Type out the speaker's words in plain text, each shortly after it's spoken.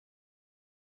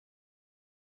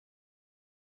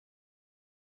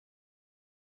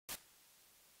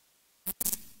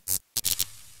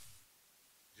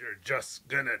just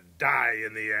gonna die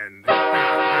in the end.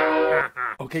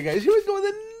 Okay, guys, here we go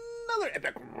with another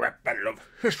epic rap battle of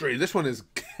history. This one is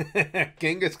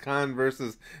Genghis Khan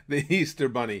versus the Easter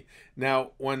Bunny.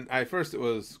 Now, when I first, it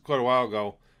was quite a while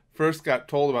ago, first got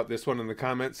told about this one in the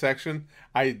comment section,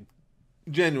 I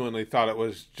genuinely thought it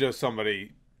was just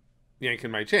somebody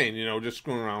yanking my chain, you know, just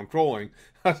screwing around trolling.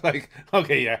 I was like,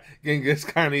 okay, yeah, Genghis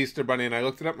Khan Easter Bunny, and I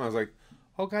looked it up and I was like,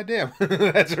 oh, goddamn,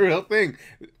 that's a real thing.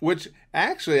 Which,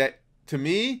 actually, to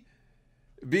me,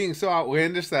 being so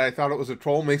outlandish that I thought it was a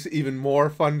troll makes it even more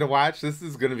fun to watch. This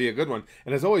is going to be a good one.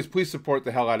 And as always, please support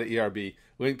the hell out of ERB.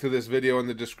 Link to this video in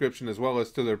the description as well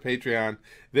as to their Patreon.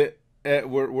 That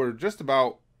we're just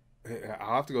about,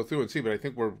 I'll have to go through and see, but I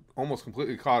think we're almost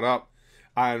completely caught up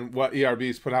on what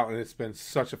ERB's put out, and it's been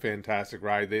such a fantastic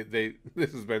ride.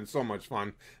 This has been so much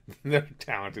fun. They're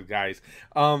talented guys.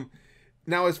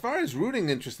 Now, as far as rooting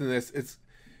interest in this, it's,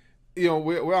 you know,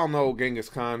 we all know Genghis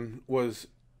Khan was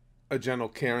a gentle,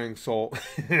 caring soul,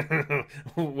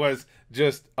 was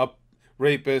just a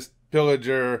rapist,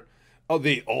 pillager,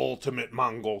 the ultimate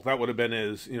Mongol. That would have been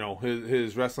his, you know,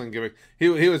 his wrestling gimmick. He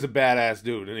was a badass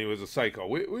dude, and he was a psycho.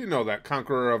 We know that,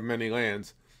 conqueror of many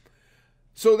lands.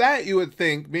 So that, you would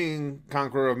think, being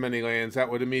conqueror of many lands, that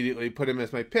would immediately put him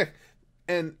as my pick.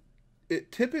 And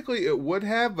typically it would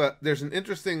have, but there's an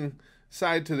interesting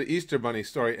side to the Easter Bunny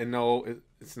story. And no,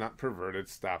 it's not perverted.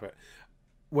 Stop it.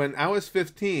 When I was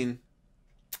 15,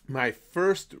 my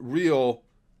first real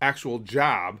actual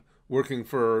job working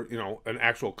for, you know, an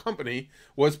actual company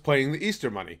was playing the Easter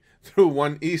Bunny. Through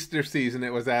one Easter season,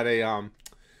 it was at a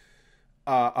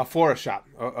florist shop,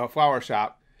 a flower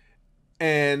shop.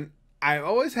 And I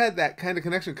always had that kind of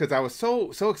connection because I was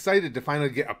so excited to finally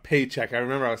get a paycheck. I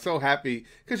remember I was so happy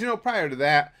because, you know, prior to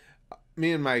that,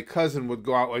 me and my cousin would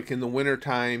go out, like in the winter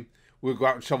time, we'd go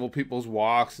out and shovel people's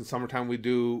walks. In summertime, we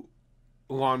do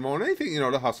lawn mowing, anything, you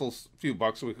know, to hustle a few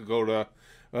bucks so we could go to,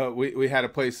 we had a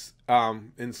place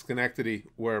in Schenectady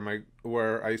where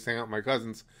I used to hang out with my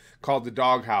cousins called the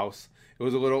Dog House. It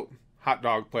was a little hot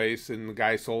dog place, and the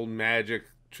guy sold magic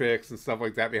tricks and stuff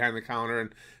like that behind the counter,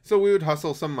 and so we would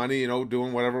hustle some money, you know,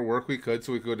 doing whatever work we could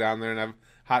so we could go down there and have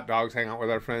hot dogs, hang out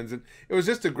with our friends, and it was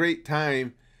just a great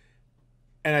time.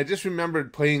 And I just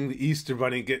remembered playing the Easter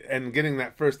Bunny and getting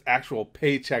that first actual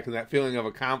paycheck and that feeling of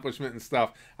accomplishment and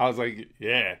stuff. I was like,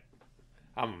 yeah,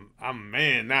 I'm a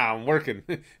man now. I'm working.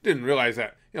 Didn't realize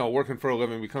that, you know, working for a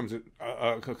living becomes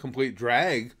a complete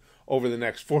drag over the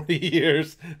next 40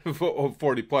 years,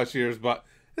 40 plus years, but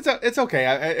it's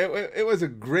okay. It was a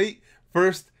great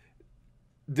first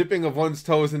dipping of one's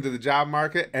toes into the job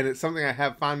market, and it's something I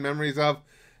have fond memories of.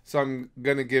 So I'm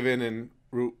gonna give in and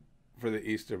root for the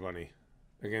Easter Bunny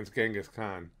against Genghis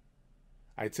Khan.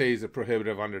 I'd say he's a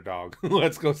prohibitive underdog.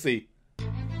 Let's go see.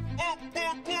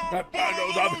 That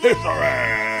battles of history.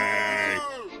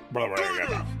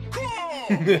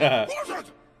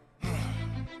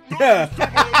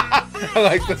 I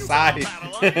like the side.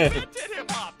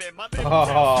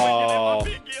 Oh,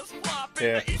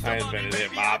 yeah, I invented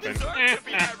hip hopping.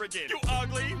 You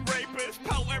ugly rapist,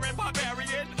 power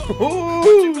barbarian.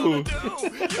 Ooh.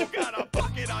 You got a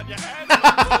bucket on your head.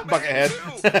 Bucket head.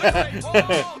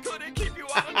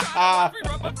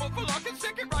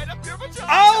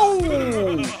 Oh!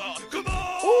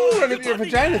 Ooh, right up your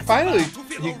vagina. Finally,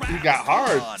 he got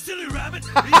hard.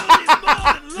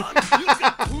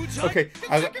 Okay,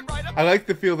 I like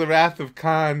to feel the wrath of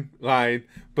Khan line,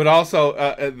 but also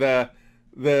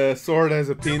the sword as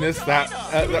a penis. That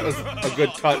was a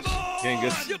good touch,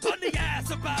 Genghis.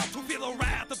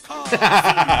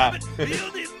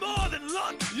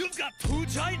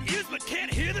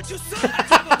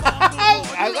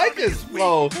 I like his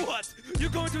flow. You're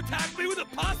going to attack me with a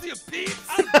posse of peeps?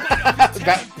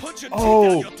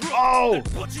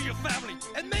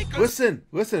 Listen,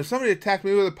 if somebody attacked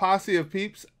me with a posse of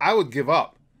peeps, I would give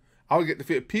up. I would get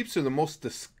defeated. Peeps are the most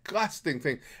disgusting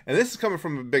thing. And this is coming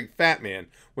from a big fat man.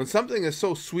 When something is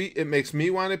so sweet it makes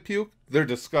me want to puke, they're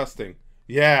disgusting.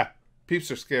 Yeah, peeps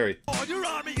are scary. Oh, your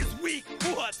army is weak.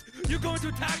 What? You're going to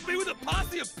attack me with a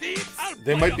posse of peeps?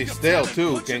 They might be stale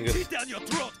too, Genghis. Down your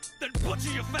throat, then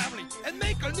butcher your family and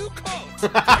make a new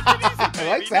coat. I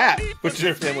like that. Butcher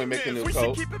your family, make a new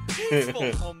coat. We should keep it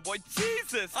peaceful, homeboy.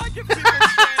 Jesus, I can feel your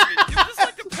sanity. You just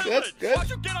like a pillage. Good. Why don't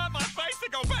you get on my face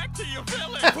and go back to your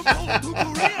village? From Poland to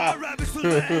Korea, rabbits to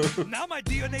land. Now my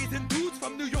DNA's in dudes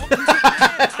from New York to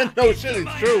Japan. No shit,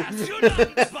 it's true. You're not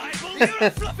in the Bible. You're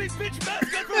a fluffy bitch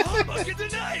mascot for Hallmark in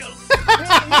denial.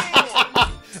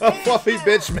 A fluffy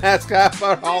bitch mascot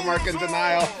for Hallmark in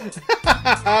denial.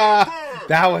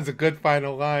 That was a good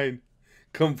final line.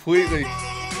 Completely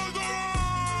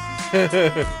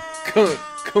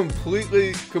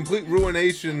complete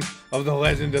ruination of the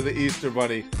legend of the Easter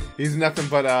Bunny. He's nothing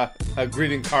but a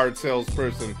greeting card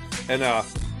salesperson, and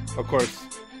of course,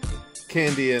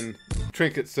 candy and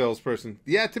trinket salesperson.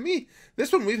 Yeah, to me,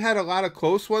 this one, we've had a lot of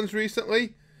close ones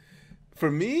recently. For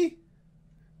me,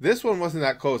 this one wasn't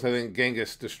that close. I think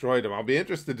Genghis destroyed him. I'll be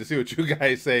interested to see what you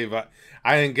guys say, but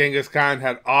I think Genghis Khan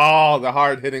had all the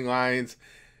hard-hitting lines.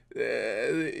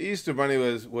 The Easter Bunny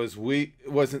was weak.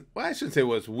 Wasn't, well, I shouldn't say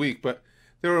was weak, but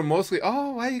they were mostly,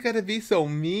 oh, why you gotta be so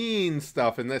mean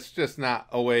stuff, and that's just not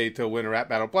a way to win a rap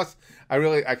battle. Plus, I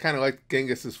kind of like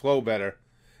Genghis's flow better.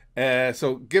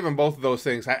 So given both of those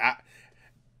things,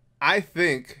 I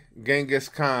think Genghis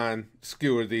Khan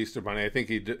skewered the Easter Bunny. I think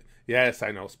he did. Yes,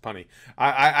 I know, it's punny.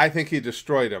 I think he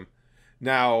destroyed him.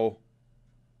 Now,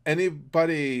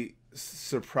 anybody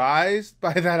surprised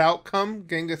by that outcome?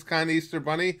 Genghis Khan Easter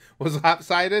Bunny was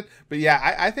lopsided, but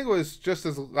yeah, I think it was just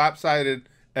as lopsided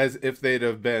as if they'd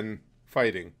have been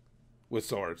fighting with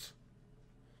swords.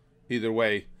 Either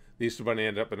way, the Easter Bunny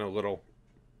ended up in a little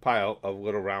pile of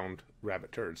little round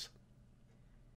rabbit turds.